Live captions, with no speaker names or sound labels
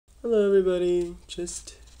Hello everybody,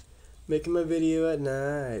 just making my video at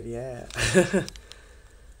night, yeah.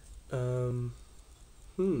 um,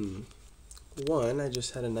 hmm. One, I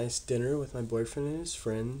just had a nice dinner with my boyfriend and his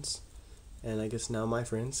friends, and I guess now my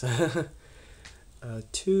friends.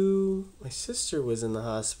 Two, my sister was in the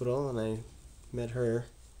hospital and I met her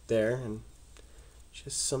there, and she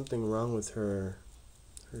has something wrong with what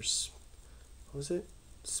was it?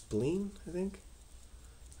 Spleen, I think?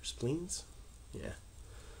 Her spleens? Yeah.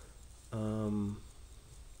 Um,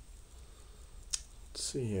 let's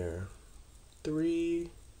see here. Three,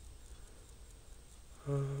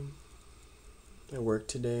 I work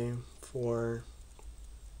today. Four,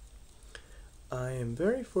 I am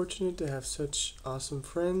very fortunate to have such awesome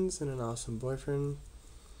friends and an awesome boyfriend.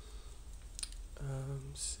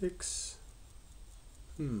 Six,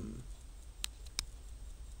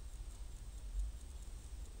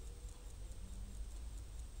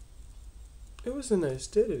 it was a nice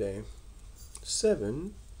day today.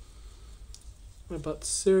 Seven, I bought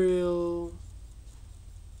cereal,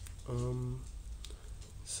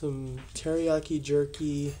 some teriyaki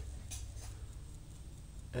jerky,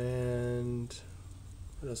 and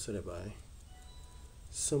what else did I buy?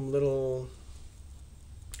 Some little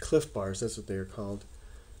Cliff Bars, that's what they are called,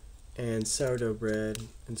 and sourdough bread,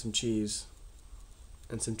 and some cheese,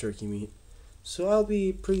 and some turkey meat. So I'll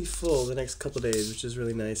be pretty full the next couple days, which is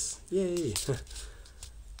really nice. Yay!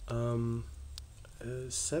 um,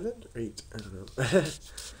 7 or 8? I don't know.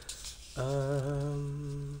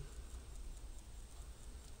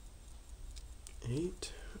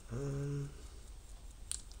 8.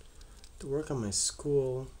 To work on my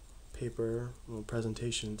school paper, well,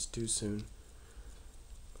 presentation. It's due soon.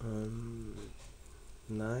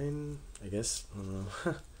 9, I guess. I don't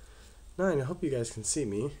know. 9, I hope you guys can see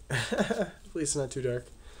me. Hopefully it's not too dark.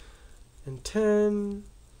 And 10,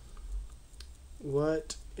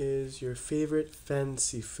 what is your favorite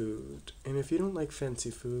fancy food? And if you don't like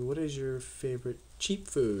fancy food, what is your favorite cheap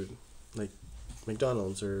food? Like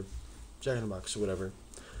McDonald's or Jack in the Box or whatever.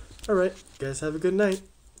 Alright, guys, have a good night.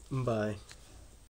 Bye.